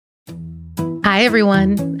Hi,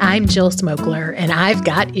 everyone. I'm Jill Smokler, and I've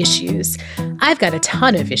got issues. I've got a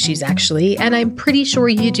ton of issues, actually, and I'm pretty sure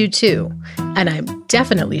you do too. And I'm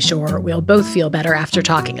definitely sure we'll both feel better after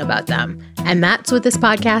talking about them. And that's what this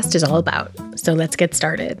podcast is all about. So let's get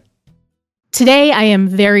started. Today, I am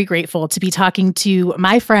very grateful to be talking to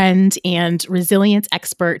my friend and resilience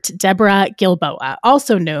expert, Deborah Gilboa,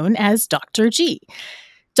 also known as Dr. G.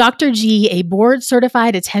 Dr. G, a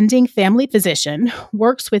board-certified attending family physician,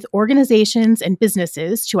 works with organizations and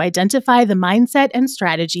businesses to identify the mindset and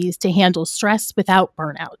strategies to handle stress without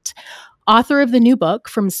burnout. Author of the new book,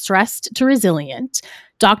 From Stressed to Resilient,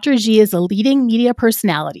 Dr. G is a leading media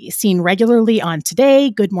personality seen regularly on Today,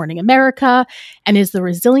 Good Morning America, and is the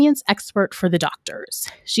resilience expert for the doctors.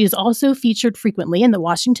 She is also featured frequently in the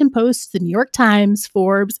Washington Post, the New York Times,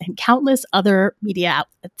 Forbes, and countless other media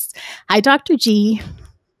outlets. Hi, Dr. G.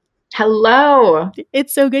 Hello.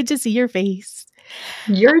 It's so good to see your face.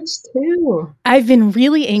 Yours too. I've been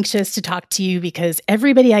really anxious to talk to you because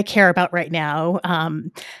everybody I care about right now,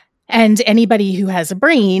 and anybody who has a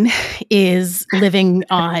brain, is living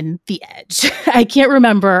on the edge. I can't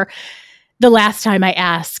remember the last time I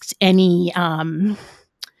asked any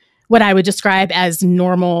what I would describe as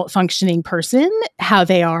normal functioning person how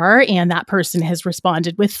they are, and that person has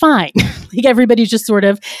responded with fine. Like everybody just sort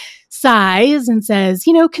of sighs and says,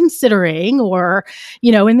 considering, or,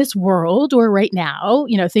 in this world, or right now,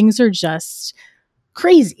 things are just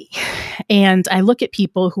crazy. And I look at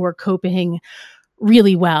people who are coping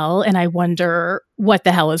really well, and I wonder what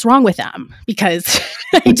the hell is wrong with them, because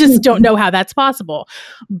I just don't know how that's possible.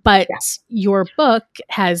 But your book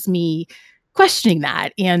has me questioning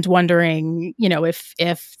that and wondering,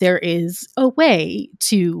 if there is a way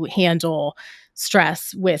to handle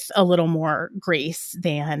stress with a little more grace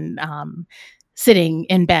than sitting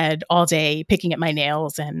in bed all day, picking at my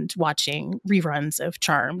nails and watching reruns of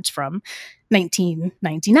Charmed from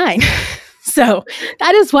 1999. So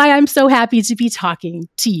that is why I'm so happy to be talking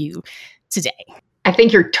to you today. I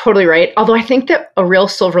think you're totally right. Although I think that a real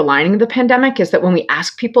silver lining of the pandemic is that when we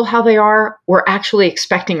ask people how they are, we're actually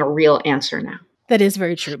expecting a real answer now. That is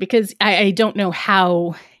very true, because I don't know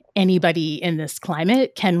how anybody in this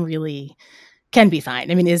climate can be fine.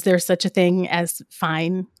 I mean, is there such a thing as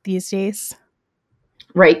fine these days?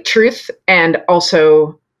 Right. Truth. And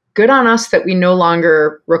also good on us that we no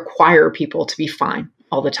longer require people to be fine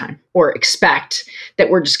all the time or expect that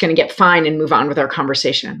we're just going to get fine and move on with our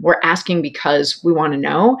conversation. We're asking because we want to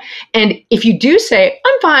know. And if you do say,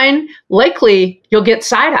 I'm fine, likely you'll get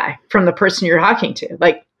side eye from the person you're talking to.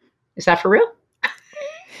 Like, is that for real?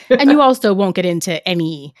 And you also won't get into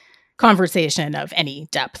any conversation of any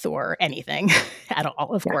depth or anything at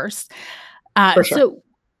all, of course. For sure. So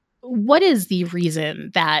what is the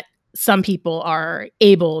reason that some people are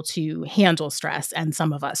able to handle stress and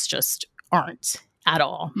some of us just aren't at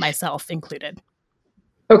all, myself included?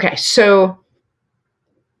 Okay, so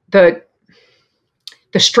the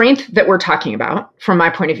strength that we're talking about, from my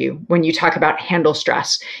point of view, when you talk about handle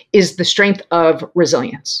stress, is the strength of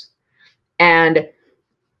resilience. And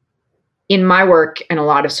in my work and a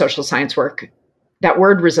lot of social science work, that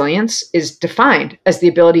word resilience is defined as the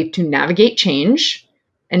ability to navigate change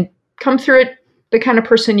and come through it the kind of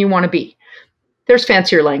person you want to be. There's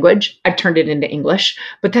fancier language. I've turned it into English,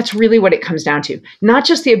 but that's really what it comes down to. Not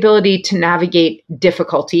just the ability to navigate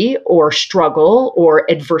difficulty or struggle or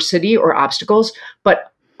adversity or obstacles,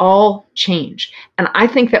 but all change. And I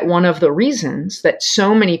think that one of the reasons that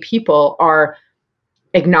so many people are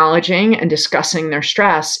acknowledging and discussing their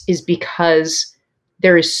stress is because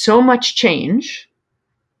there is so much change,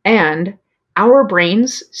 and our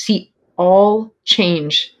brains see all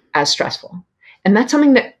change as stressful. And that's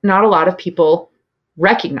something that not a lot of people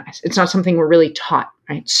recognize. It's not something we're really taught,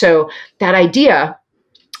 right? So that idea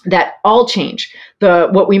that all change,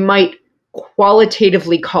 what we might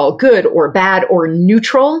qualitatively call good or bad or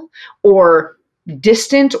neutral or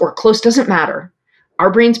distant or close, doesn't matter. Our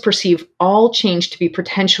brains perceive all change to be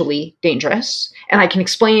potentially dangerous. And I can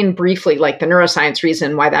explain briefly, like the neuroscience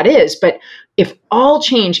reason why that is. But if all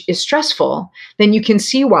change is stressful, then you can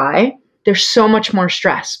see why there's so much more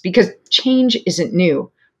stress, because change isn't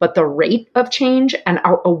new, but the rate of change and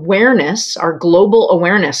our awareness, our global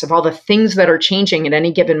awareness of all the things that are changing at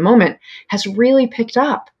any given moment has really picked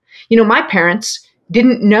up. My parents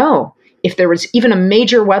didn't know if there was even a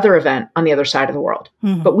major weather event on the other side of the world.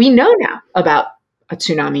 Mm-hmm. But we know now about a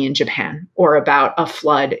tsunami in Japan or about a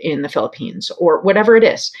flood in the Philippines or whatever it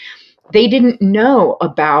is. They didn't know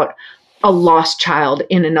about a lost child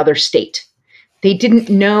in another state. They didn't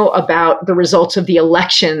know about the results of the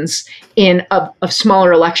elections of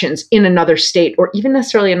smaller elections in another state or even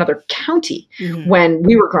necessarily another county when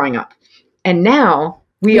we were growing up. And now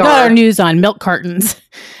we got our news on milk cartons,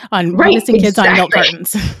 on missing kids on milk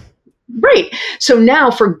cartons. Right. So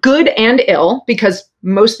now for good and ill, because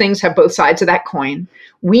most things have both sides of that coin,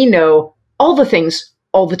 we know all the things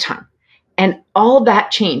all the time. And all that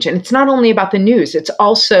change. And it's not only about the news, it's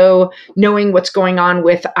also knowing what's going on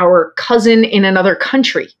with our cousin in another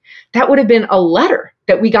country. That would have been a letter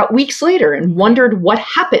that we got weeks later and wondered what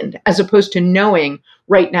happened, as opposed to knowing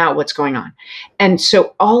right now what's going on. And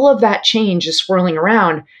so all of that change is swirling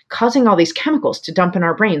around, causing all these chemicals to dump in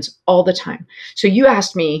our brains all the time. So you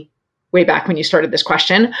asked me way back when you started this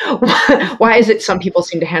question, why is it some people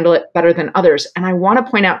seem to handle it better than others? And I want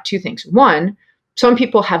to point out two things. One, some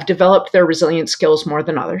people have developed their resilience skills more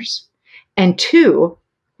than others. And two,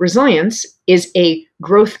 resilience is a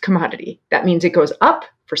growth commodity. That means it goes up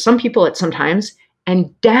for some people at some times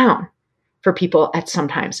and down for people at some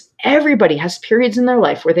times. Everybody has periods in their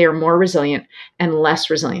life where they are more resilient and less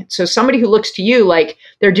resilient. So somebody who looks to you like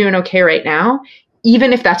they're doing okay right now,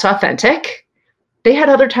 even if that's authentic, they had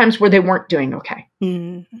other times where they weren't doing okay.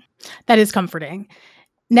 That is comforting.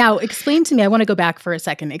 Now, explain to me, I want to go back for a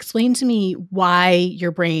second. Explain to me why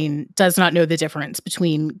your brain does not know the difference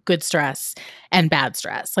between good stress and bad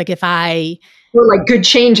stress. Like if I... Well, like good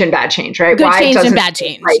change and bad change, right? Good change and bad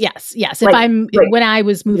change. Right. Yes. If when I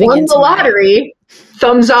was moving won the lottery,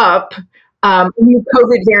 thumbs up, new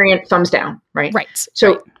COVID variant, thumbs down, right? Right.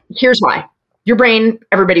 So here's why. Your brain,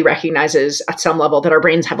 everybody recognizes at some level that our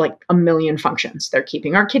brains have like a million functions. They're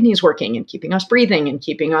keeping our kidneys working and keeping us breathing and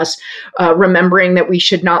keeping us remembering that we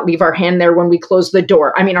should not leave our hand there when we close the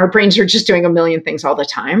door. I mean, our brains are just doing a million things all the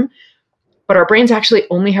time. But our brains actually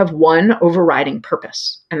only have one overriding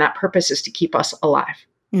purpose, and that purpose is to keep us alive.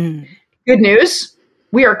 Good news,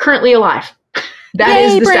 we are currently alive. That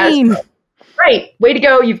is the status quo. Right, way to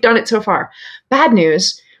go, you've done it so far. Bad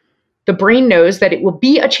news, the brain knows that it will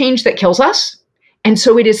be a change that kills us, and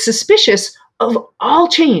so it is suspicious of all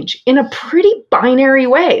change in a pretty binary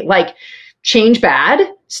way, like change bad,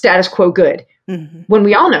 status quo good. When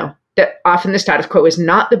we all know that often the status quo is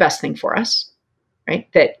not the best thing for us. Right?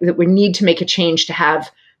 That we need to make a change to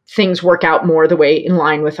have things work out more the way in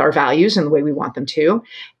line with our values and the way we want them to.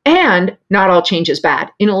 And not all change is bad.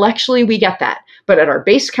 Intellectually, we get that. But at our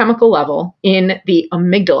base chemical level in the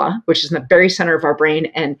amygdala, which is in the very center of our brain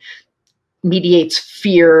and mediates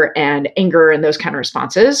fear and anger and those kind of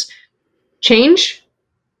responses, change,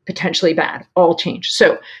 potentially bad, all change.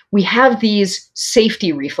 So we have these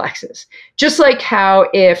safety reflexes. Just like how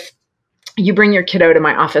if you bring your kiddo to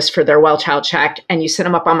my office for their well child check and you sit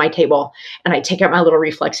them up on my table and I take out my little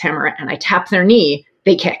reflex hammer and I tap their knee,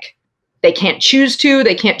 they kick. They can't choose to,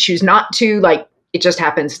 they can't choose not to, like it just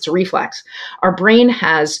happens. It's a reflex. Our brain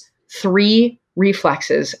has 3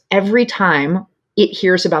 reflexes every time it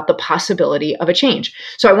hears about the possibility of a change.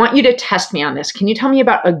 So I want you to test me on this. Can you tell me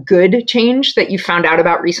about a good change that you found out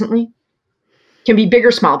about recently? Can be big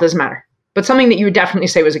or small, doesn't matter, but something that you would definitely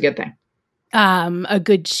say was a good thing. A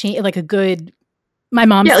good change, like a good. My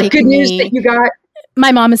mom's taking good news that you got.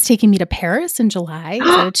 My mom is taking me to Paris in July. Is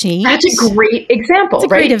that a change? That's a great example,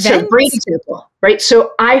 it's a right? Great event. So great example, right?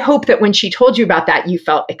 So I hope that when she told you about that, you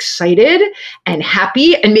felt excited and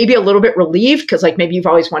happy, and maybe a little bit relieved because, like, maybe you've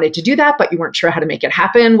always wanted to do that, but you weren't sure how to make it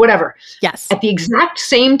happen. Whatever. Yes. At the exact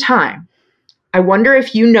same time, I wonder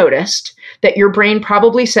if you noticed that your brain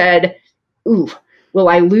probably said, "Ooh. Will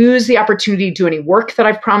I lose the opportunity to do any work that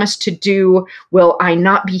I've promised to do? Will I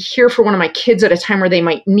not be here for one of my kids at a time where they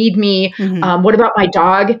might need me? What about my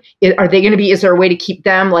dog? Are they going to be, is there a way to keep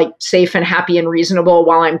them like safe and happy and reasonable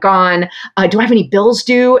while I'm gone? Do I have any bills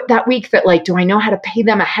due that week that like, do I know how to pay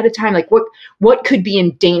them ahead of time? Like what could be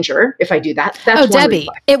in danger if I do that?" That's Debbie,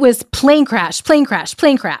 reflex. It was plane crash.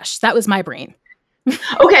 That was my brain.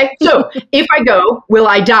 Okay, so if I go, will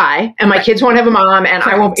I die? And my kids won't have a mom and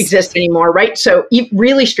I won't exist anymore, right? So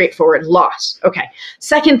really straightforward, loss. Okay.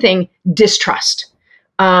 Second thing, distrust.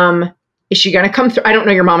 Is she going to come through? I don't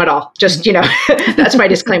know your mom at all. Just, that's my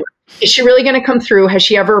disclaimer. Is she really going to come through? Has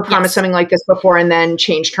she ever promised something like this before and then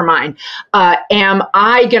changed her mind? Am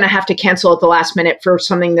I going to have to cancel at the last minute for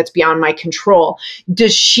something that's beyond my control?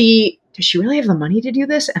 Does she really have the money to do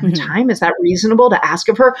this and the time? Is that reasonable to ask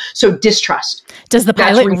of her? So distrust. Does the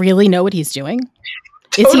pilot really know what he's doing?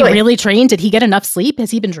 Totally. Is he really trained? Did he get enough sleep?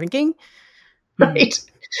 Has he been drinking? Right.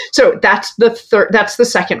 So that's the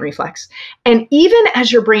second reflex. And even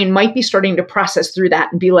as your brain might be starting to process through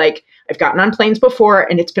that and be like, I've gotten on planes before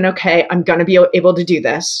and it's been okay. I'm going to be able to do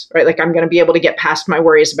this, right? Like I'm going to be able to get past my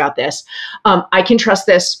worries about this. I can trust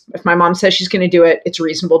this. If my mom says she's going to do it, it's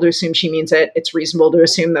reasonable to assume she means it. It's reasonable to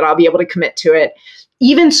assume that I'll be able to commit to it.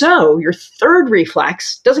 Even so, your third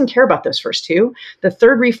reflex doesn't care about those first two. The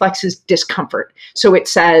third reflex is discomfort. So it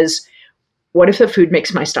says, what if the food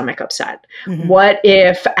makes my stomach upset? Mm-hmm. What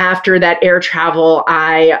if after that air travel,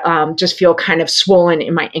 I just feel kind of swollen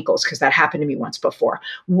in my ankles because that happened to me once before?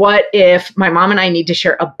 What if my mom and I need to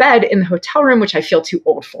share a bed in the hotel room, which I feel too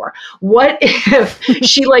old for? What if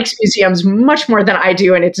she likes museums much more than I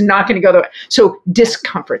do and it's not going to go the way? So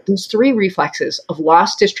discomfort, those three reflexes of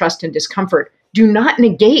loss, distrust, and discomfort do not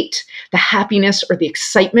negate the happiness or the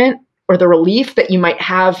excitement or the relief that you might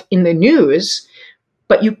have in the news,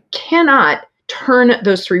 but you cannot turn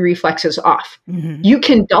those three reflexes off. Mm-hmm. You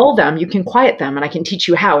can dull them, you can quiet them, and I can teach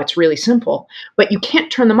you how. It's really simple, but you can't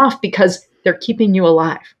turn them off because they're keeping you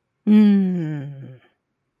alive. Mm.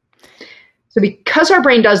 So because our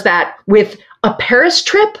brain does that with a Paris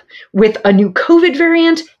trip, with a new COVID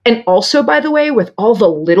variant, and also, by the way, with all the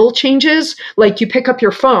little changes, like you pick up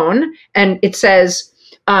your phone and it says,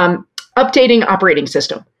 updating operating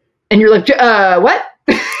system. And you're like, what?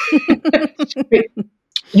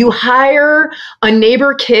 You hire a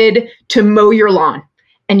neighbor kid to mow your lawn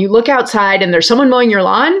and you look outside and there's someone mowing your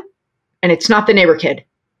lawn and it's not the neighbor kid.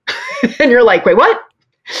 And you're like, wait, what?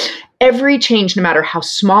 Every change, no matter how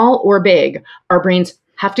small or big, our brains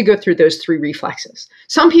have to go through those three reflexes.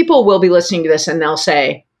 Some people will be listening to this and they'll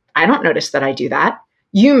say, I don't notice that I do that.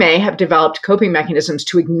 You may have developed coping mechanisms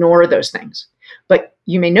to ignore those things, but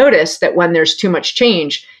you may notice that when there's too much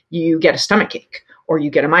change, you get a stomach ache, or you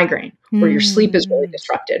get a migraine, or your sleep is really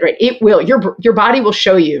disrupted, right? It will, your body will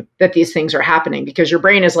show you that these things are happening because your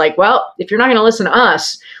brain is like, well, if you're not going to listen to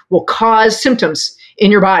us, we'll cause symptoms in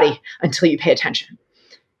your body until you pay attention.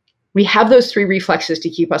 We have those three reflexes to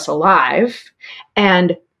keep us alive.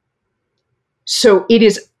 And so it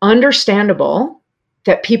is understandable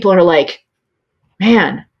that people are like,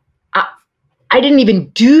 man, I didn't even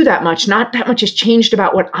do that much. Not that much has changed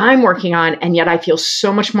about what I'm working on. And yet I feel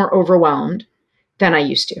so much more overwhelmed than I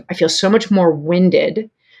used to. I feel so much more winded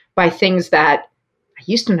by things that I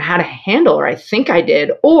used to know how to handle, or I think I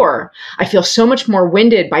did, or I feel so much more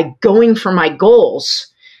winded by going for my goals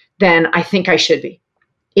than I think I should be.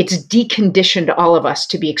 It's deconditioned all of us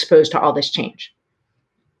to be exposed to all this change.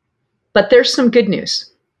 But there's some good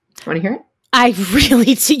news. Want to hear it? I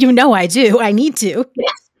really do. I do. I need to.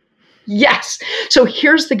 Yes. So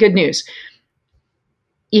here's the good news.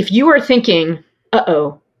 If you are thinking,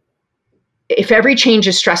 if every change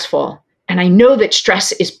is stressful, and I know that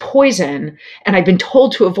stress is poison, and I've been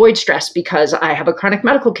told to avoid stress because I have a chronic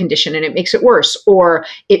medical condition and it makes it worse, or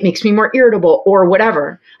it makes me more irritable, or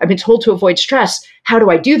whatever. I've been told to avoid stress. How do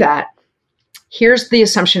I do that? Here's the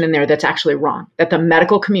assumption in there that's actually wrong, that the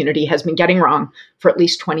medical community has been getting wrong for at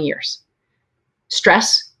least 20 years.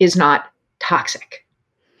 Stress is not toxic.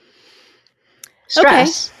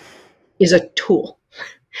 Stress is a tool.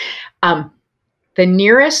 The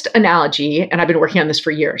nearest analogy, and I've been working on this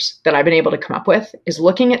for years, that I've been able to come up with is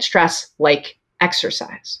looking at stress like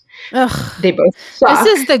exercise. Ugh. They both suck.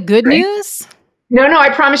 This is the good news? No, I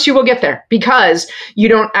promise you we'll get there because you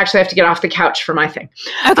don't actually have to get off the couch for my thing.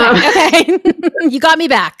 Okay. You got me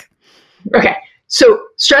back. Okay. So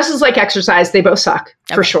stress is like exercise. They both suck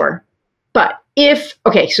for sure. But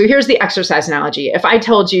so here's the exercise analogy. If I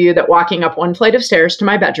told you that walking up one flight of stairs to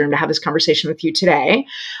my bedroom to have this conversation with you today,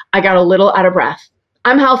 I got a little out of breath.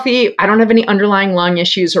 I'm healthy. I don't have any underlying lung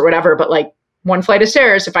issues or whatever, but like one flight of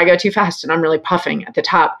stairs, if I go too fast and I'm really puffing at the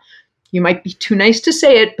top, you might be too nice to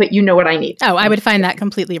say it, but you know what I need. Oh, I would find that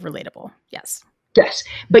completely relatable. Yes. Yes.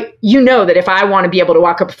 But you know that if I want to be able to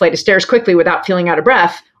walk up a flight of stairs quickly without feeling out of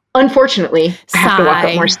breath, unfortunately, I have to walk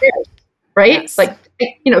up more stairs, right? Yes. Like,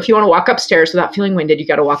 if you want to walk upstairs without feeling winded, you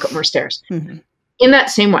got to walk up more stairs. Mm-hmm. In that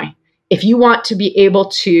same way, if you want to be able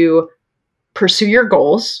to pursue your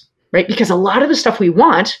goals, right? Because a lot of the stuff we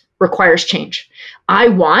want requires change. I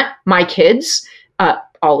want my kids,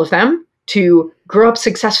 all of them, to grow up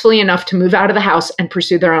successfully enough to move out of the house and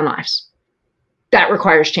pursue their own lives. That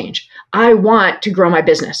requires change. I want to grow my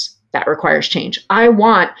business. That requires change. I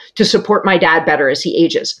want to support my dad better as he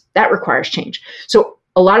ages. That requires change. So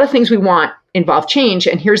a lot of things we want involve change.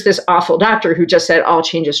 And here's this awful doctor who just said all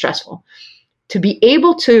change is stressful. To be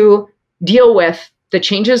able to deal with the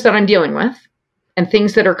changes that I'm dealing with and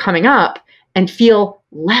things that are coming up and feel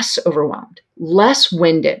less overwhelmed, less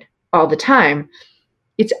winded all the time,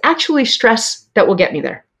 it's actually stress that will get me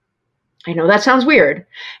there. I know that sounds weird.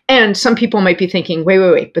 And some people might be thinking,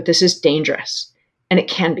 wait, but this is dangerous. And it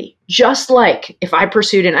can be. Just like if I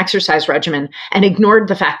pursued an exercise regimen and ignored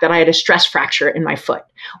the fact that I had a stress fracture in my foot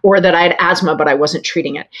or that I had asthma, but I wasn't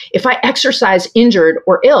treating it. If I exercise injured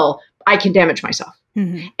or ill, I can damage myself.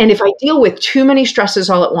 Mm-hmm. And if I deal with too many stresses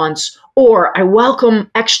all at once, or I welcome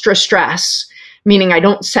extra stress, meaning I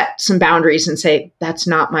don't set some boundaries and say, that's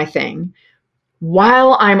not my thing,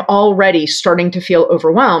 while I'm already starting to feel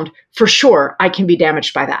overwhelmed, for sure, I can be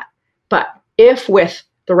damaged by that. But if with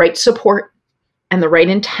the right support and the right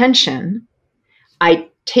intention, I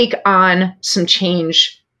take on some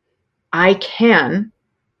change, I can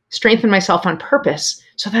strengthen myself on purpose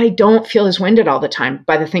so that I don't feel as winded all the time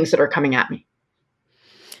by the things that are coming at me.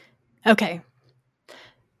 Okay.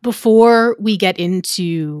 Before we get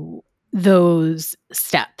into those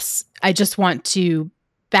steps, I just want to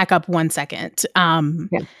back up 1 second.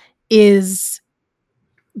 Is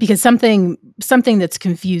because something that's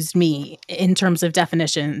confused me in terms of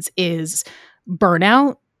definitions is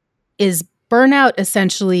burnout. Is burnout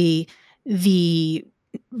essentially the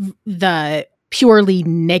purely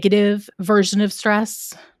negative version of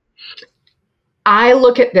stress? I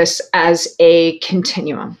look at this as a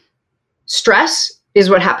continuum. Stress is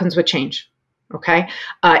what happens with change. Okay.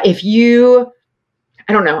 If you,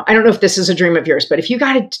 I don't know if this is a dream of yours, but if you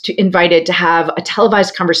got invited to have a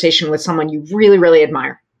televised conversation with someone you really, really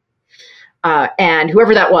admire, and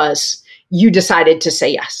whoever that was, you decided to say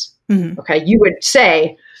yes. Mm-hmm. Okay. You would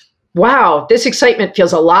say, wow, this excitement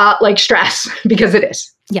feels a lot like stress because it is.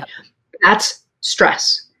 Yeah. That's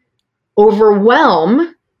stress.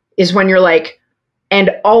 Overwhelm is when you're like,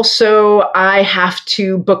 and also I have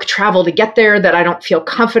to book travel to get there that I don't feel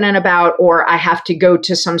confident about, or I have to go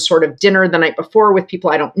to some sort of dinner the night before with people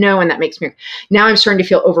I don't know. And that makes me, now I'm starting to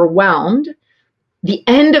feel overwhelmed. The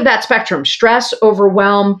end of that spectrum, stress,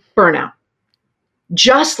 overwhelm, burnout.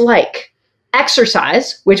 Just like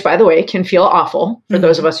exercise, which by the way, can feel awful for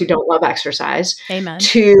those of us who don't love exercise. Amen.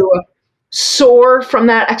 To soar from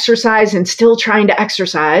that exercise and still trying to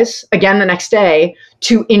exercise again the next day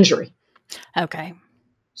to injury. Okay.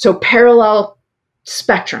 So parallel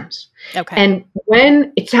spectrums. Okay. And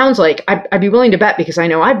when it sounds like, I'd be willing to bet, because I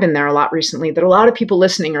know I've been there a lot recently, that a lot of people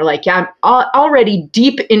listening are like, yeah, I'm already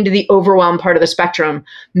deep into the overwhelm part of the spectrum.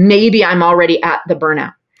 Maybe I'm already at the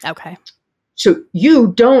burnout. Okay. So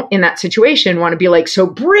you don't, in that situation, want to be like, so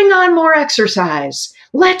bring on more exercise.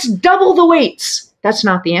 Let's double the weights. That's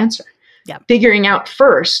not the answer. Yeah. Figuring out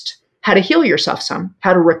first how to heal yourself some,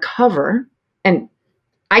 how to recover. And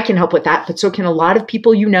I can help with that, but so can a lot of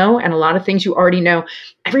people you know, and a lot of things you already know.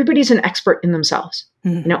 Everybody's an expert in themselves.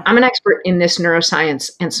 Mm-hmm. You know, I'm an expert in this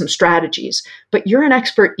neuroscience and some strategies, but you're an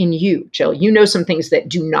expert in you, Jill. You know some things that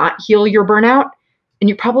do not heal your burnout, and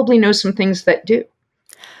you probably know some things that do.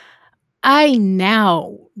 I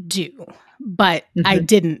now do, but I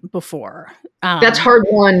didn't before. That's hard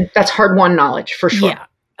won. That's hard won knowledge for sure.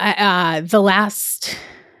 Yeah. The last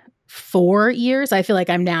 4 years, I feel like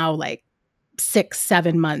I'm now like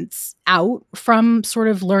 6-7 months out from sort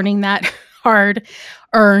of learning that hard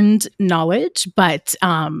earned knowledge. But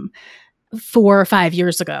 4 or 5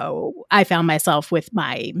 years ago, I found myself with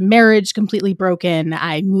my marriage completely broken.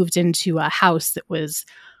 I moved into a house that was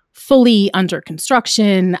fully under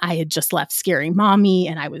construction. I had just left Scary Mommy,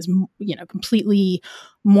 and I was, completely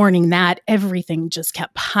mourning that. Everything just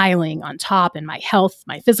kept piling on top, and my health,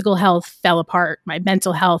 my physical health fell apart. My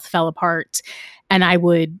mental health fell apart. And I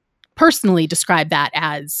would personally describe that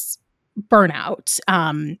as burnout.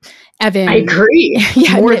 Evan, I agree.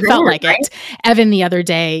 Yeah, it felt like it. Evan the other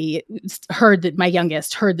day my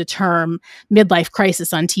youngest heard the term midlife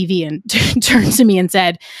crisis on TV and turned to me and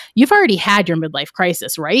said, "You've already had your midlife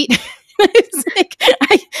crisis, right?" It's like,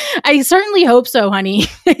 I certainly hope so, honey.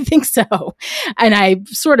 I think so. And I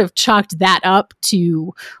sort of chalked that up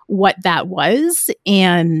to what that was.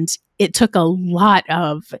 And it took a lot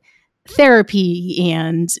of therapy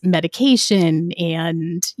and medication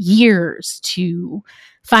and years to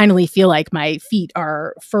finally feel like my feet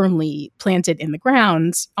are firmly planted in the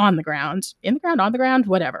ground, on the ground, in the ground, on the ground,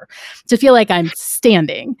 whatever, to feel like I'm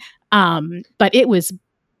standing. But it was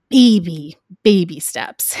baby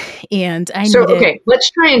steps. And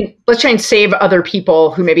let's try and save other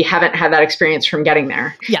people who maybe haven't had that experience from getting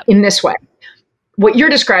there in this way. what you're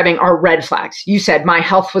describing are red flags. You said my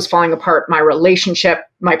health was falling apart. My relationship,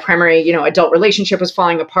 my primary, adult relationship was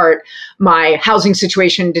falling apart. My housing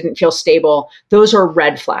situation didn't feel stable. Those are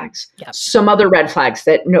red flags. Yep. Some other red flags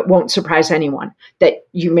that won't surprise anyone that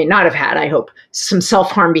you may not have had, I hope. Some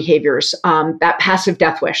self-harm behaviors, that passive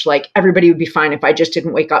death wish, like everybody would be fine if I just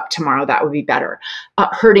didn't wake up tomorrow, that would be better.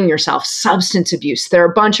 Hurting yourself, substance abuse. There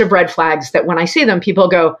are a bunch of red flags that when I see them, people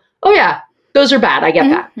go, oh yeah, those are bad. I get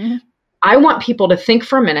that. Mm-hmm. I want people to think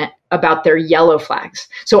for a minute about their yellow flags.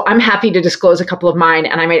 So I'm happy to disclose a couple of mine,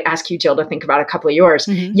 and I might ask you, Jill, to think about a couple of yours.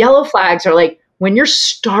 Mm-hmm. Yellow flags are like when you're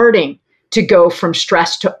starting to go from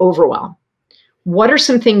stress to overwhelm. What are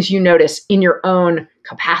some things you notice in your own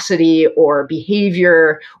capacity or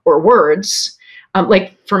behavior or words?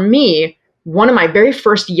 Like for me, one of my very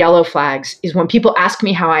first yellow flags is when people ask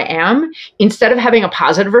me how I am, instead of having a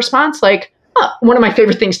positive response, like, one of my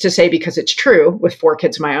favorite things to say, because it's true with 4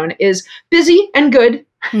 kids of my own, is busy and good.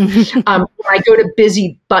 When I go to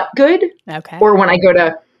busy but good, okay, or when I go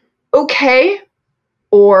to okay,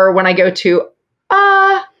 or when I go to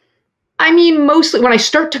mostly when I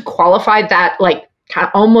start to qualify that like kind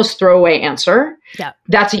of almost throwaway answer,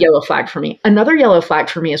 that's a yellow flag for me. Another yellow flag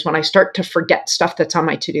for me is when I start to forget stuff that's on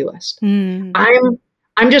my to-do list.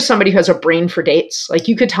 I'm just somebody who has a brain for dates. Like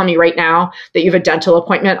you could tell me right now that you have a dental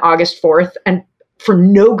appointment August 4th, and for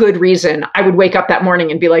no good reason, I would wake up that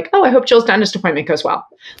morning and be like, oh, I hope Jill's dentist appointment goes well.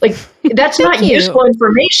 Like that's not useful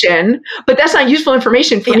information, but that's not useful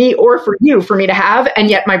information for me or for you, for me to have. And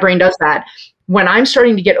yet my brain does that. When I'm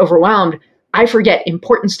starting to get overwhelmed, I forget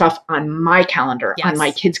important stuff on my calendar, on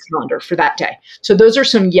my kids' calendar for that day. So those are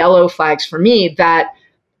some yellow flags for me that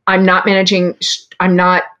I'm not managing. I'm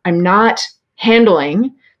not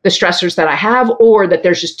handling the stressors that I have, or that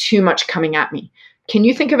there's just too much coming at me. Can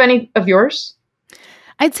you think of any of yours?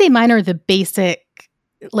 I'd say mine are the basic,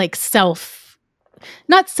 like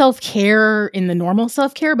not self-care in the normal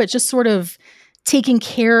self-care, but just sort of taking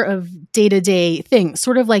care of day-to-day things,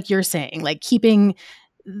 sort of like you're saying, like keeping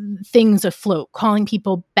things afloat, calling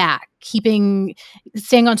people back,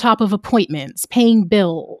 staying on top of appointments, paying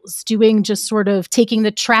bills, doing just sort of taking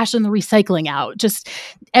the trash and the recycling out, just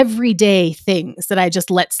everyday things that I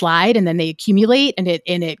just let slide, and then they accumulate, and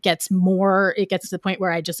it gets to the point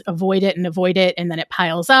where I just avoid it, and then it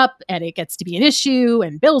piles up and it gets to be an issue,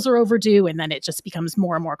 and bills are overdue, and then it just becomes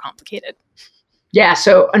more and more complicated. Yeah.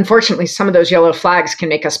 So unfortunately, some of those yellow flags can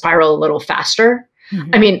make us spiral a little faster.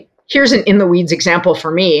 Mm-hmm. I mean, here's an in the weeds example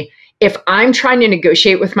for me. If I'm trying to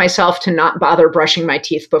negotiate with myself to not bother brushing my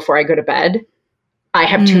teeth before I go to bed, I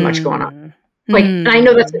have too much going on. Like, and I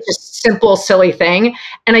know that's such a simple, silly thing.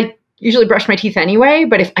 And I usually brush my teeth anyway.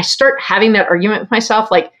 But if I start having that argument with myself,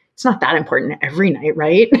 like, it's not that important every night,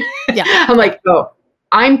 right? Yeah. I'm like, oh,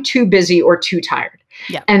 I'm too busy or too tired.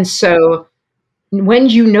 Yeah. And so when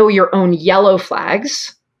you know your own yellow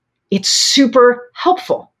flags, it's super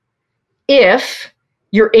helpful if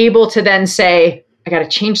you're able to then say, I got to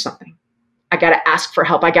change something. I got to ask for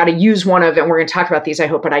help. I got to use one of, and we're going to talk about these, I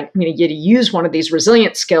hope, but I'm going to get to use one of these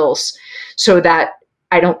resilient skills so that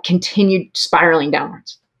I don't continue spiraling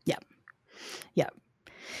downwards. Yeah. Yeah.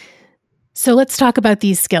 So let's talk about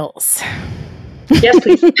these skills. Yes,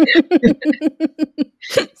 please.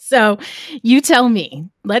 So you tell me,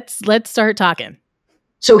 let's start talking.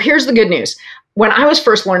 So here's the good news. When I was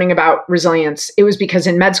first learning about resilience, it was because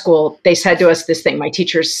in med school, they said to us this thing. My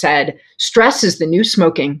teachers said, stress is the new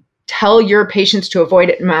smoking. Tell your patients to avoid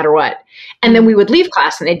it no matter what. And then we would leave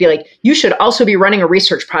class and they'd be like, you should also be running a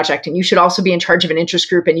research project, and you should also be in charge of an interest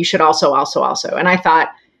group, and you should also. And I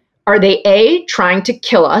thought, are they A, trying to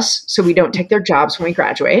kill us so we don't take their jobs when we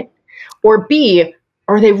graduate? Or B,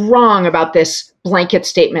 are they wrong about this blanket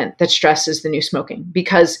statement that stress is the new smoking?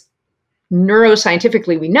 Because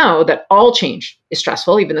neuroscientifically, we know that all change is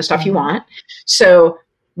stressful, even the stuff you want. So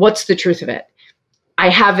what's the truth of it? I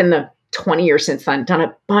have, in the 20 years since then, done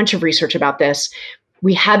a bunch of research about this.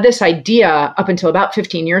 We had this idea up until about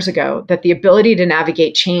 15 years ago that the ability to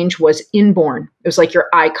navigate change was inborn. It was like your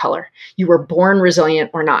eye color. You were born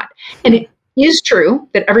resilient or not. And it is true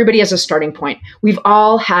that everybody has a starting point. We've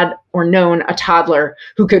all had or known a toddler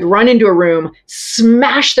who could run into a room,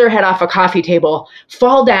 smash their head off a coffee table,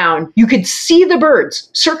 fall down. You could see the birds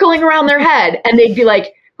circling around their head, and they'd be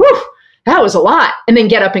like, whew, that was a lot, and then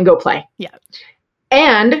get up and go play. Yeah.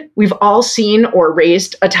 And we've all seen or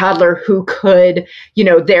raised a toddler who could,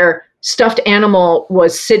 their stuffed animal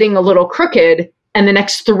was sitting a little crooked, and the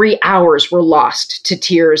next 3 hours were lost to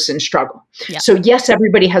tears and struggle. Yeah. So yes,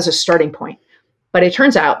 everybody has a starting point. But it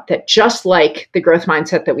turns out that just like the growth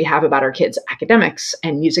mindset that we have about our kids' academics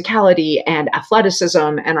and musicality and athleticism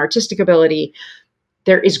and artistic ability,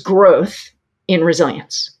 there is growth in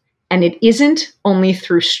resilience. And it isn't only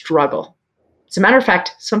through struggle. As a matter of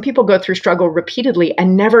fact, some people go through struggle repeatedly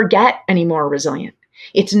and never get any more resilient.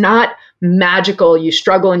 It's not magical. You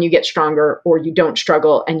struggle and you get stronger, or you don't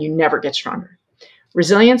struggle and you never get stronger.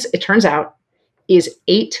 Resilience, it turns out, is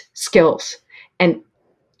 8 skills. And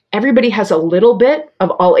everybody has a little bit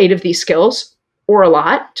of all 8 of these skills, or a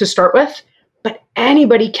lot to start with, but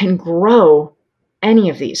anybody can grow any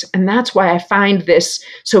of these. And that's why I find this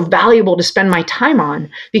so valuable to spend my time on,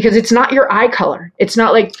 because it's not your eye color. It's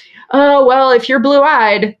not like, oh, well, if you're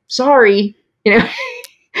blue-eyed, sorry.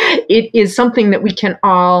 It is something that we can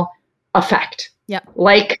all affect. Yep.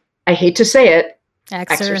 Like, I hate to say it,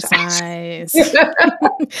 exercise.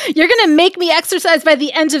 You're going to make me exercise by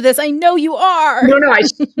the end of this. I know you are. No, I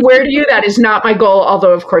swear to you, that is not my goal,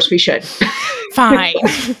 although of course we should. Fine.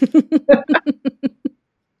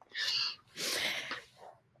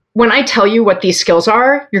 When I tell you what these skills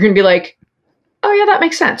are, you're going to be like, oh yeah, that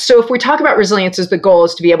makes sense. So if we talk about resilience as the goal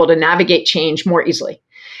is to be able to navigate change more easily,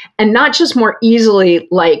 and not just more easily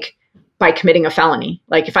like by committing a felony.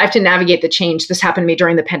 Like if I have to navigate the change, this happened to me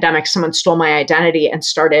during the pandemic. Someone stole my identity and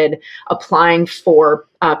started applying for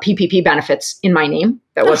PPP benefits in my name.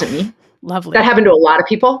 That wasn't me. Lovely. That happened to a lot of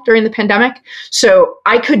people during the pandemic. So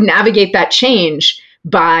I could navigate that change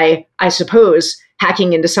by, I suppose,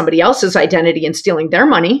 hacking into somebody else's identity and stealing their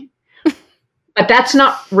money. But that's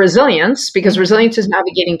not resilience, because resilience is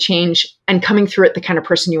navigating change and coming through it the kind of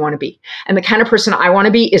person you want to be. And the kind of person I want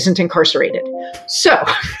to be isn't incarcerated. So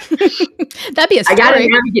that'd be a story. I got to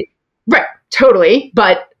navigate. Right, totally.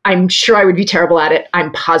 But I'm sure I would be terrible at it.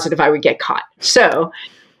 I'm positive I would get caught. So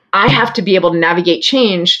I have to be able to navigate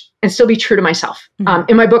change and still be true to myself. Mm-hmm.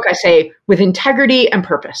 In my book, I say with integrity and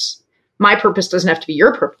purpose. My purpose doesn't have to be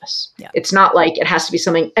your purpose. Yeah. It's not like it has to be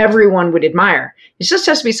something everyone would admire. It just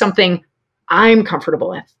has to be something I'm comfortable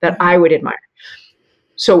with, that I would admire.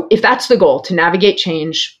 So if that's the goal, to navigate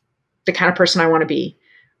change, the kind of person I want to be,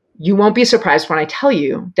 you won't be surprised when I tell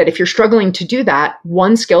you that if you're struggling to do that,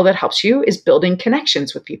 one skill that helps you is building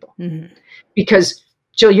connections with people. Mm-hmm. Because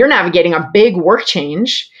Jill, you're navigating a big work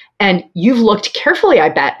change, and you've looked carefully, I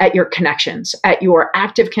bet, at your connections, at your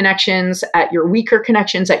active connections, at your weaker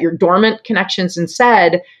connections, at your dormant connections, and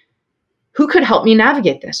said, who could help me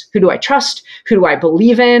navigate this? Who do I trust? Who do I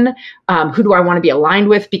believe in? Who do I want to be aligned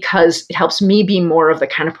with? Because it helps me be more of the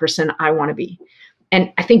kind of person I want to be.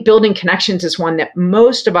 And I think building connections is one that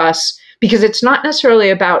most of us, because it's not necessarily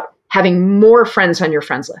about having more friends on your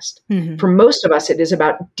friends list. Mm-hmm. For most of us, it is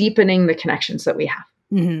about deepening the connections that we have.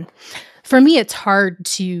 Mm-hmm. For me, it's hard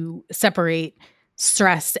to separate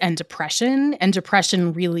stress and depression. And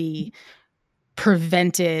depression really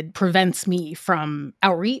prevents me from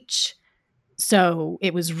outreach. So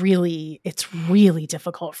it's really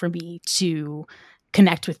difficult for me to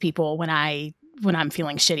connect with people when I'm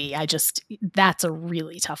feeling shitty. That's a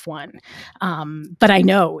really tough one. But I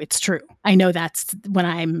know it's true. I know that's when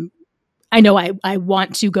I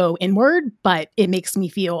want to go inward, but it makes me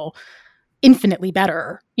feel infinitely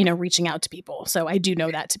better, reaching out to people. So I do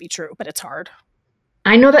know that to be true, but it's hard.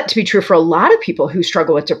 I know that to be true for a lot of people who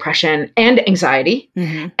struggle with depression and anxiety.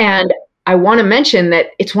 Mm-hmm. And I want to mention that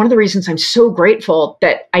it's one of the reasons I'm so grateful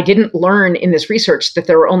that I didn't learn in this research that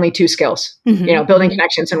there were only 2 skills, mm-hmm. Building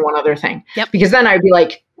connections and one other thing. Yep. Because then I'd be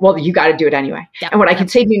like, well, you got to do it anyway. Yep. And what I can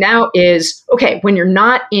say to you now is, okay, when you're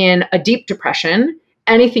not in a deep depression,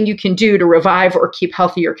 anything you can do to revive or keep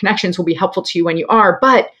healthy your connections will be helpful to you when you are,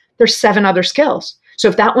 but there's 7 other skills. So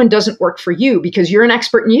if that one doesn't work for you, because you're an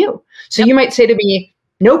expert in you. So you might say to me,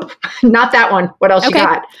 nope, not that one. What else you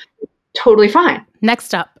got? Totally fine.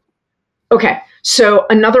 Next up. Okay, so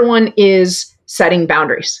another one is setting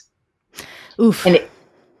boundaries. Oof. And it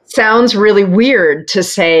sounds really weird to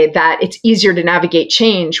say that it's easier to navigate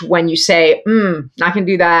change when you say, not going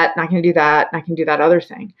to do that, not going to do that, not going to do that other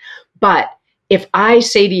thing. But if I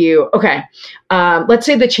say to you, okay, let's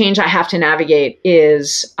say the change I have to navigate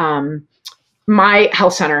is my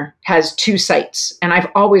health center has 2 sites, and I've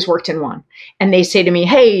always worked in one. And they say to me,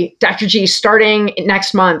 hey, Dr. G, starting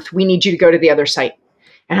next month, we need you to go to the other site.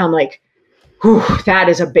 And I'm like, whew, that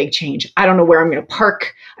is a big change. I don't know where I'm going to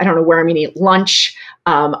park. I don't know where I'm going to eat lunch.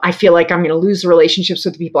 I feel like I'm going to lose the relationships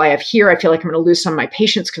with the people I have here. I feel like I'm going to lose some of my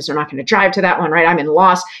patients because they're not going to drive to that one, right? I'm in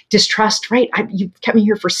loss, distrust, right? You've kept me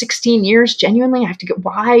here for 16 years. Genuinely, I have to go,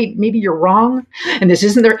 why? Maybe you're wrong. And this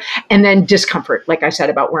isn't there. And then discomfort, like I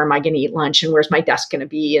said, about where am I going to eat lunch and where's my desk going to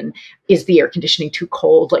be? And is the air conditioning too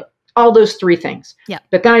cold? Like all those 3 things. Yeah.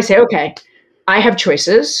 But then I say, okay, I have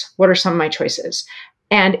choices. What are some of my choices?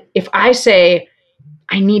 And if I say,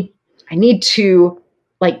 I need to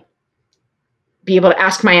like be able to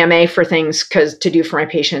ask my MA for things to do for my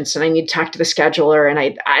patients, and I need to talk to the scheduler, and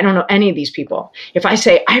I don't know any of these people. If I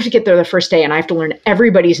say I have to get there the first day and I have to learn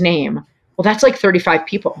everybody's name, well, that's like 35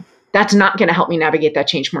 people. That's not going to help me navigate that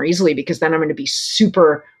change more easily, because then I'm going to be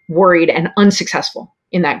super worried and unsuccessful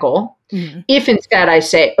in that goal. Mm-hmm. If instead I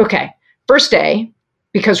say, okay, first day,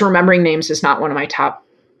 because remembering names is not one of my top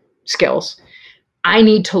skills, I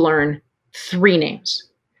need to learn 3 names.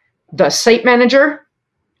 The site manager,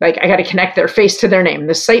 like I got to connect their face to their name,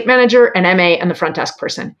 the site manager, an MA, and the front desk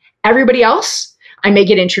person. Everybody else, I may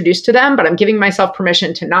get introduced to them, but I'm giving myself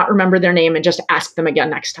permission to not remember their name and just ask them again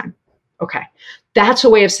next time. Okay. That's a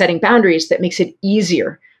way of setting boundaries that makes it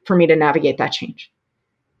easier for me to navigate that change.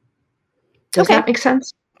 Does that make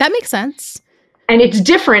sense? That makes sense. And it's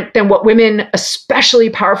different than what women, especially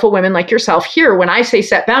powerful women like yourself, hear. When I say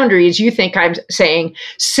set boundaries, you think I'm saying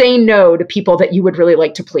say no to people that you would really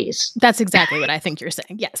like to please. That's exactly what I think you're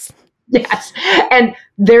saying. Yes. Yes. And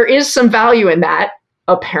there is some value in that,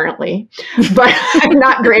 apparently, but I'm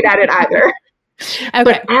not great at it either. Okay.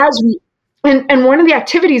 But as we, and one of the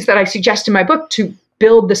activities that I suggest in my book to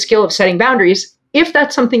build the skill of setting boundaries, if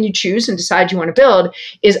that's something you choose and decide you want to build,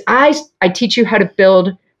 is I teach you how to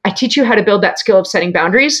build that skill of setting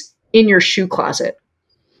boundaries in your shoe closet.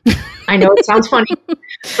 I know it sounds funny,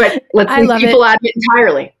 but let's leave people out of it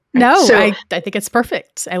entirely. No, so I think it's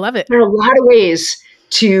perfect. I love it. There are a lot of ways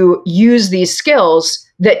to use these skills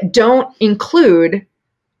that don't include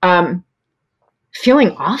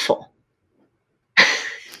feeling awful.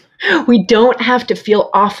 We don't have to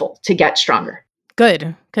feel awful to get stronger.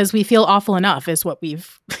 Good, because we feel awful enough is what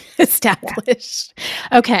we've established.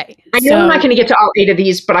 Yeah. Okay. I know I'm not going to get to all 8 of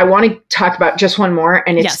these, but I want to talk about just one more.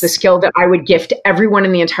 And it's the skill that I would gift everyone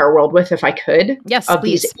in the entire world with if I could. Yes, of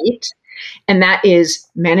please. These 8. And that is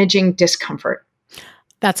managing discomfort.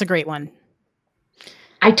 That's a great one.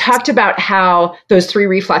 I talked about how those 3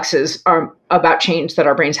 reflexes are about change that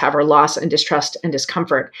our brains have are loss and distrust and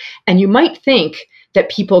discomfort. And you might think that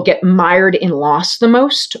people get mired in loss the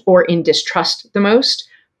most or in distrust the most.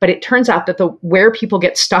 But it turns out that where people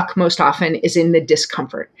get stuck most often is in the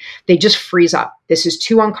discomfort. They just freeze up. This is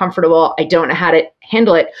too uncomfortable. I don't know how to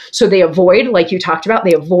handle it. So they avoid, like you talked about,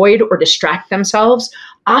 they avoid or distract themselves,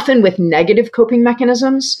 often with negative coping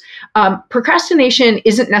mechanisms. Procrastination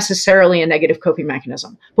isn't necessarily a negative coping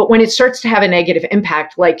mechanism, but when it starts to have a negative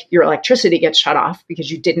impact, like your electricity gets shut off because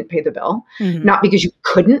you didn't pay the bill, not because you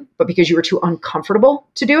couldn't, but because you were too uncomfortable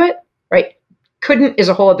to do it, right? Couldn't is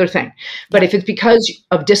a whole other thing. But if it's because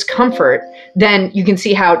of discomfort, then you can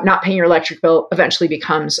see how not paying your electric bill eventually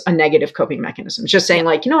becomes a negative coping mechanism. It's just saying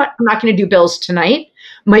like, you know what, I'm not going to do bills tonight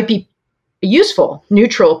might be a useful,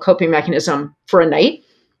 neutral coping mechanism for a night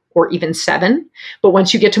or even 7. But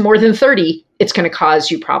once you get to more than 30, it's going to cause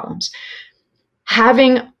you problems.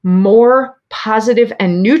 Having more positive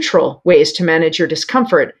and neutral ways to manage your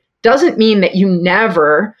discomfort doesn't mean that you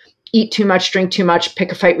never eat too much, drink too much,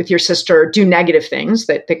 pick a fight with your sister, do negative things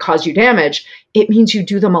that cause you damage. It means you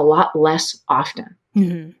do them a lot less often.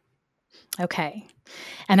 Mm-hmm. Okay.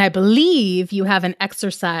 And I believe you have an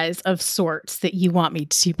exercise of sorts that you want me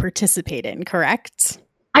to participate in, correct?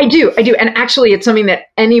 I do. And actually, it's something that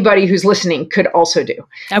anybody who's listening could also do.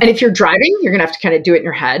 Okay. And if you're driving, you're going to have to kind of do it in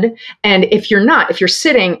your head. And if you're not, if you're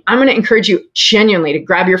sitting, I'm going to encourage you genuinely to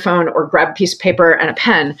grab your phone or grab a piece of paper and a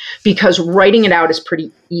pen, because writing it out is pretty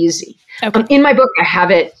easy. Okay. In my book, I have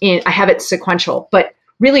it sequential, but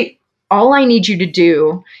really all I need you to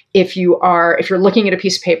do if you're looking at a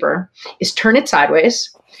piece of paper is turn it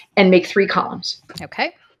sideways and make 3 columns.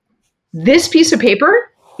 Okay. This piece of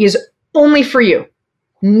paper is only for you.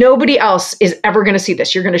 Nobody else is ever going to see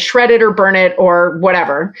this. You're going to shred it or burn it or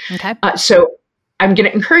whatever. Okay. So I'm going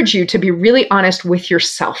to encourage you to be really honest with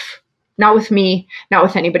yourself, not with me, not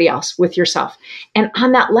with anybody else, with yourself. And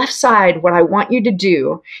on that left side, what I want you to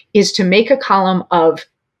do is to make a column of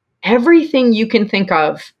everything you can think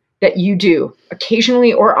of that you do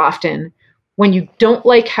occasionally or often when you don't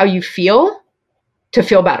like how you feel to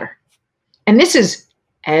feel better. And this is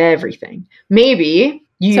everything. Maybe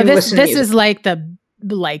you listen to music. This is like the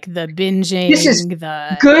binging, this is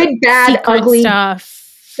the good, bad, ugly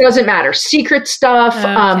stuff. Doesn't matter. Secret stuff,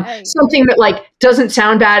 something that like doesn't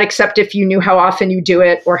sound bad except if you knew how often you do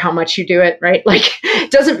it or how much you do it, right? Like it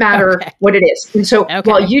doesn't matter what it is. And so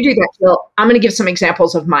while you do that, Jill, I'm going to give some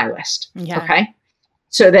examples of my list. Yeah. Okay.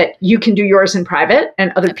 So that you can do yours in private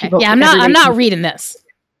and other people. Yeah, I'm not reading this.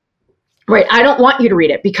 Right. I don't want you to read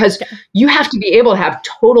it because you have to be able to have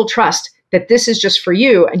total trust that this is just for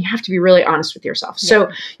you, and you have to be really honest with yourself. Yeah.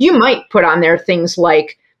 So you might put on there things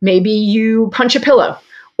like maybe you punch a pillow,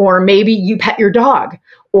 or maybe you pet your dog,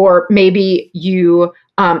 or maybe you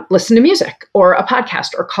listen to music or a podcast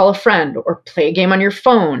or call a friend or play a game on your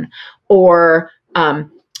phone or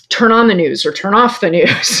turn on the news or turn off the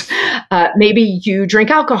news. Maybe you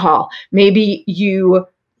drink alcohol. Maybe you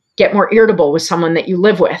get more irritable with someone that you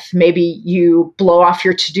live with. Maybe you blow off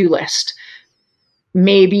your to-do list.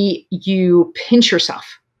 Maybe you pinch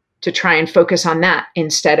yourself to try and focus on that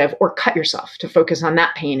instead of, or cut yourself to focus on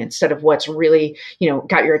that pain instead of what's really,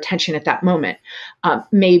 got your attention at that moment.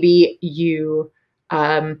 Maybe you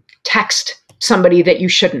text somebody that you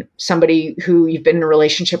shouldn't, somebody who you've been in a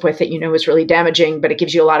relationship with that is really damaging, but it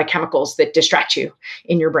gives you a lot of chemicals that distract you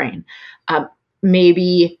in your brain.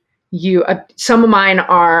 Maybe some of mine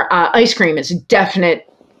are ice cream is a definite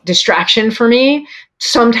distraction for me.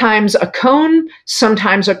 Sometimes a cone,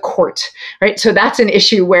 sometimes a quart, right? So that's an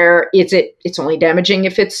issue where it's only damaging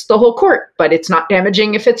if it's the whole quart, but it's not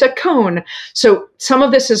damaging if it's a cone. So some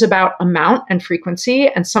of this is about amount and frequency,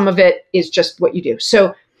 and some of it is just what you do.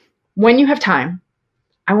 So when you have time,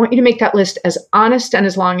 I want you to make that list as honest and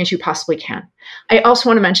as long as you possibly can. I also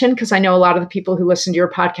want to mention, because I know a lot of the people who listen to your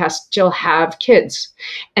podcast, Jill, have kids.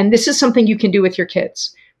 And this is something you can do with your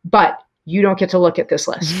kids, but you don't get to look at this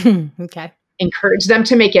list. Okay. Encourage them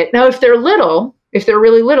to make it. Now, if they're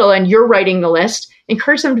really little and you're writing the list,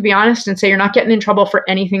 encourage them to be honest and say, you're not getting in trouble for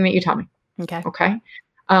anything that you tell me. Okay. Okay.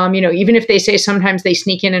 Even if they say sometimes they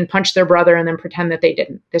sneak in and punch their brother and then pretend that they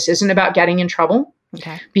didn't. This isn't about getting in trouble.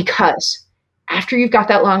 Okay. Because after you've got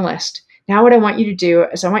that long list, now what I want you to do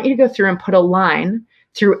is I want you to go through and put a line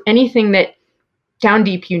through anything that down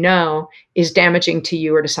deep is damaging to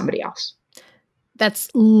you or to somebody else. That's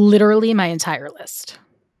literally my entire list.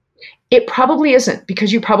 It probably isn't,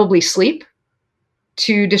 because you probably sleep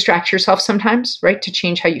to distract yourself sometimes, right? To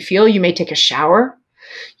change how you feel. You may take a shower.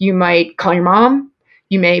 You might call your mom.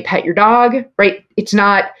 You may pet your dog, right? It's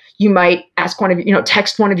not, you might ask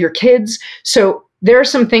text one of your kids. So there are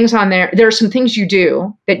some things on there. There are some things you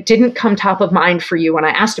do that didn't come top of mind for you when I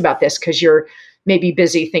asked about this, because you're maybe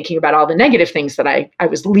busy thinking about all the negative things that I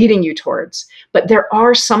was leading you towards. But there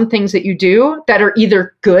are some things that you do that are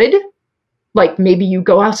either good, like maybe you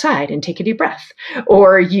go outside and take a deep breath,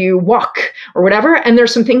 or you walk or whatever. And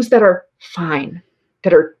there's some things that are fine,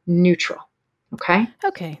 that are neutral. Okay.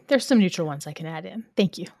 Okay. There's some neutral ones I can add in.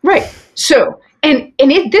 Thank you. Right. So,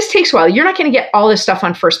 this takes a while. You're not going to get all this stuff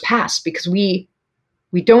on first pass, because we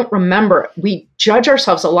don't remember. We judge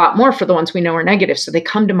ourselves a lot more for the ones we know are negative, so they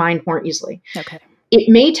come to mind more easily. Okay. It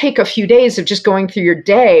may take a few days of just going through your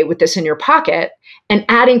day with this in your pocket and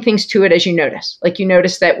adding things to it as you notice. Like you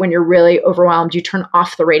notice that when you're really overwhelmed, you turn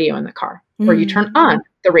off the radio in the car, or you turn on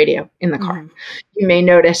the radio in the car. You may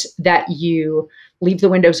notice that you leave the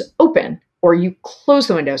windows open or you close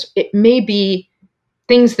the windows. It may be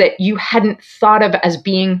things that you hadn't thought of as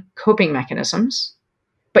being coping mechanisms,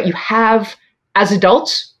 but you have. As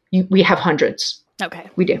adults, we have hundreds. Okay.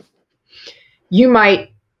 We do. You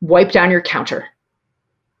might wipe down your counter,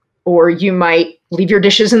 or you might leave your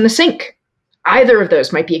dishes in the sink. Either of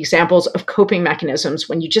those might be examples of coping mechanisms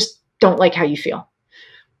when you just don't like how you feel.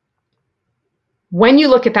 When you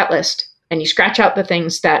look at that list and you scratch out the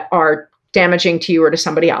things that are damaging to you or to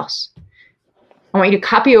somebody else, I want you to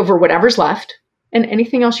copy over whatever's left and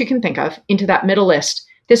anything else you can think of into that middle list.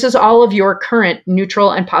 This is all of your current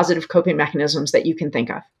neutral and positive coping mechanisms that you can think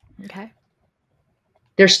of. Okay.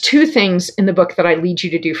 There's two things in the book that I lead you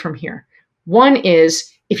to do from here. One is,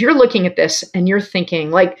 if you're looking at this and you're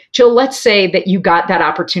thinking, like, Jill, let's say that you got that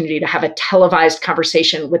opportunity to have a televised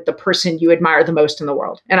conversation with the person you admire the most in the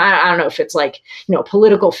world. And I don't know if it's like, a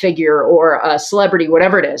political figure or a celebrity,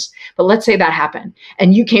 whatever it is, but let's say that happened.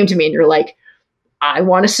 And you came to me and you're like, I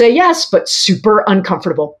want to say yes, but super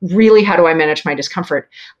uncomfortable. Really, how do I manage my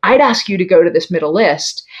discomfort? I'd ask you to go to this middle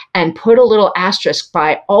list and put a little asterisk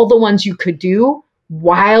by all the ones you could do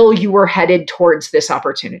while you were headed towards this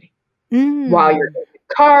opportunity. While you're in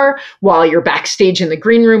the car, while you're backstage in the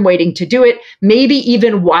green room waiting to do it, maybe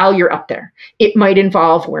even while you're up there. It might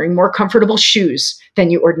involve wearing more comfortable shoes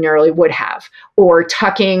than you ordinarily would have, or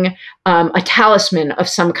tucking a talisman of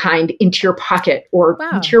some kind into your pocket or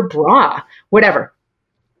into your bra, whatever.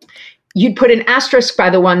 You'd put an asterisk by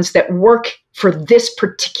the ones that work for this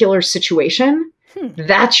particular situation.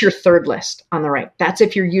 That's your third list on the right. That's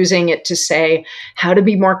if you're using it to say how to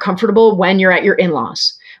be more comfortable when you're at your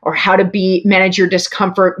in-laws, or how to manage your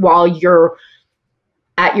discomfort while you're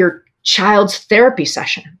at your child's therapy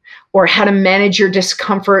session, or how to manage your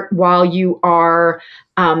discomfort while you are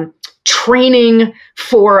training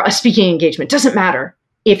for a speaking engagement. Doesn't matter.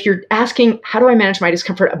 If you're asking, how do I manage my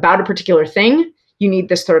discomfort about a particular thing, you need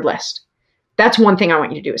this third list. That's one thing I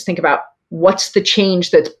want you to do, is think about what's the change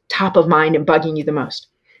that's top of mind and bugging you the most.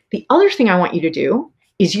 The other thing I want you to do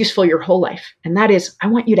is useful your whole life. And that is, I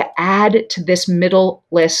want you to add to this middle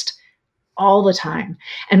list all the time.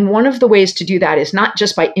 And one of the ways to do that is not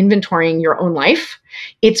just by inventorying your own life,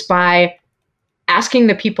 it's by asking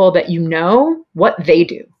the people that you know what they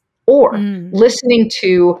do, or listening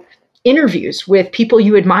to interviews with people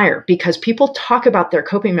you admire, because people talk about their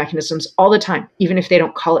coping mechanisms all the time, even if they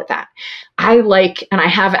don't call it that. I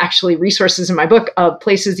have actually resources in my book of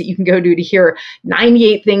places that you can go to hear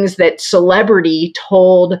 98 things that celebrity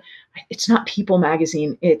told. It's not People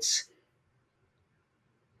magazine. It's,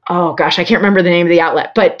 oh gosh, I can't remember the name of the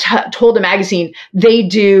outlet, but told a magazine they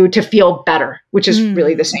do to feel better, which is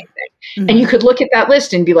really the same thing. And you could look at that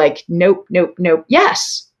list and be like, nope, nope, nope.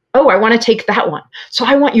 Yes. Oh, I want to take that one. So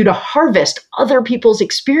I want you to harvest other people's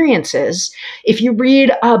experiences. If you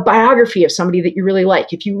read a biography of somebody that you really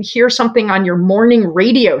like, if you hear something on your morning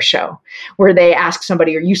radio show where they ask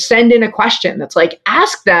somebody, or you send in a question that's like,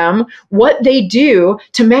 ask them what they do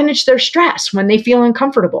to manage their stress when they feel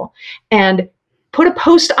uncomfortable, and put a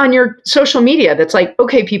post on your social media that's like,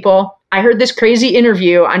 okay, people, I heard this crazy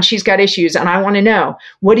interview on She's Got Issues, and I want to know,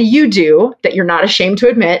 what do you do that you're not ashamed to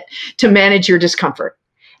admit to manage your discomfort?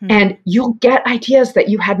 And you'll get ideas that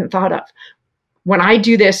you hadn't thought of. When I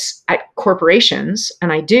do this at corporations,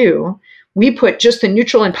 and we put just the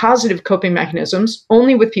neutral and positive coping mechanisms,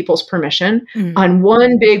 only with people's permission, on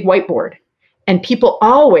one big whiteboard. And people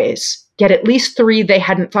always get at least 3 they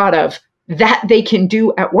hadn't thought of that they can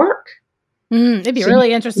do at work. It'd be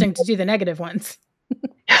really interesting to do the negative ones.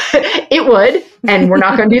 It would, and we're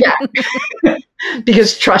not going to do that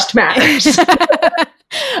because trust matters.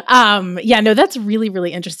 Yeah, no, that's really,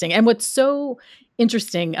 really interesting. And what's so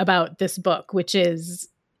interesting about this book, which is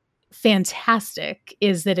fantastic,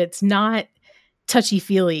 is that it's not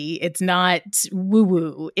touchy-feely. It's not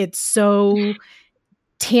woo-woo. It's so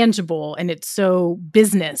tangible, and it's so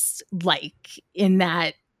business-like in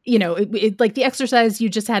that, you know, it like the exercise you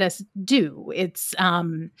just had us do. It's,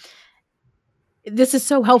 this is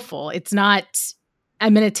so helpful. It's not,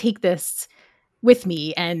 I'm going to take this with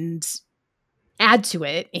me and add to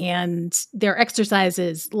it. And there are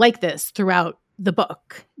exercises like this throughout the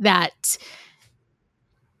book that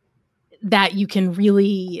you can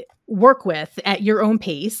really work with at your own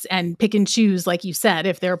pace and pick and choose, like you said,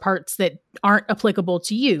 if there are parts that aren't applicable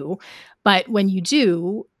to you. But when you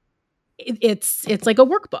do, it's like a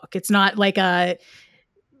workbook. It's not like a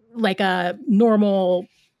normal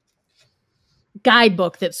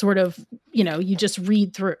guidebook that sort of, you know, you just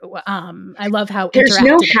read through. I love how there's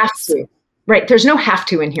no have to. Right. There's no have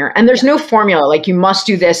to in here. And there's no formula like you must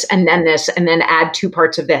do this and then add 2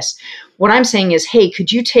 parts of this. What I'm saying is, hey,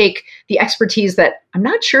 could you take the expertise that I'm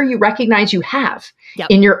not sure you recognize you have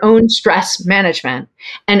in your own stress management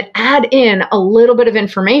and add in a little bit of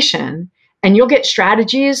information, and you'll get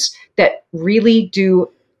strategies that really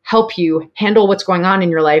do help you handle what's going on in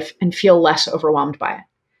your life and feel less overwhelmed by it.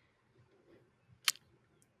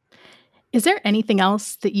 Is there anything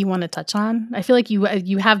else that you want to touch on? I feel like you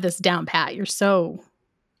have this down pat. You're so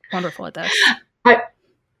wonderful at this.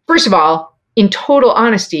 First of all, in total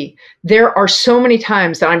honesty, there are so many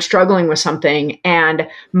times that I'm struggling with something and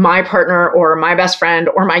my partner or my best friend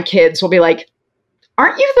or my kids will be like,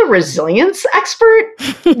 aren't you the resilience expert?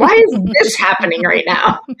 Why is this happening right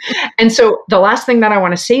now? And so the last thing that I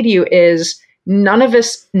want to say to you is none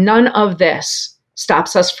of this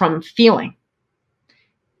stops us from feeling.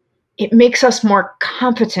 It makes us more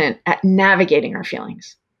competent at navigating our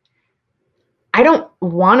feelings. I don't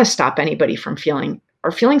want to stop anybody from feeling.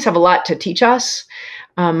 Our feelings have a lot to teach us.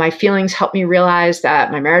 My feelings helped me realize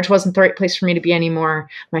that my marriage wasn't the right place for me to be anymore.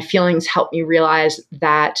 My feelings helped me realize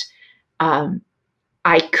that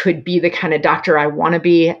I could be the kind of doctor I want to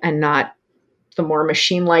be and not the more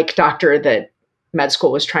machine-like doctor that med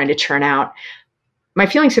school was trying to churn out. My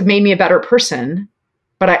feelings have made me a better person,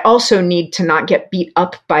 but I also need to not get beat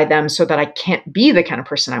up by them so that I can't be the kind of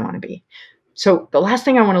person I want to be. So the last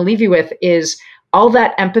thing I want to leave you with is all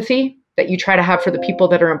that empathy that you try to have for the people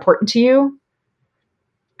that are important to you.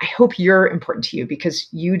 I hope you're important to you because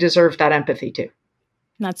you deserve that empathy too.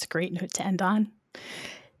 That's a great note to end on.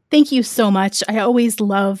 Thank you so much. I always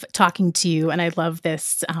love talking to you, and I love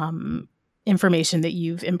this information that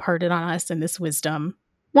you've imparted on us and this wisdom.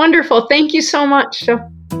 Wonderful. Thank you so much.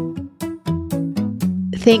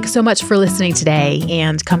 Thanks so much for listening today,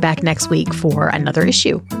 and come back next week for another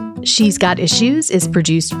issue. She's Got Issues is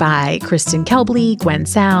produced by Kristen Kelbley, Gwen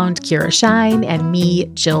Sound, Kira Shine, and me,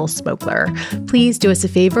 Jill Smokler. Please do us a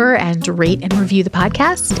favor and rate and review the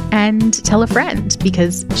podcast and tell a friend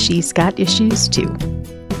because she's got issues too.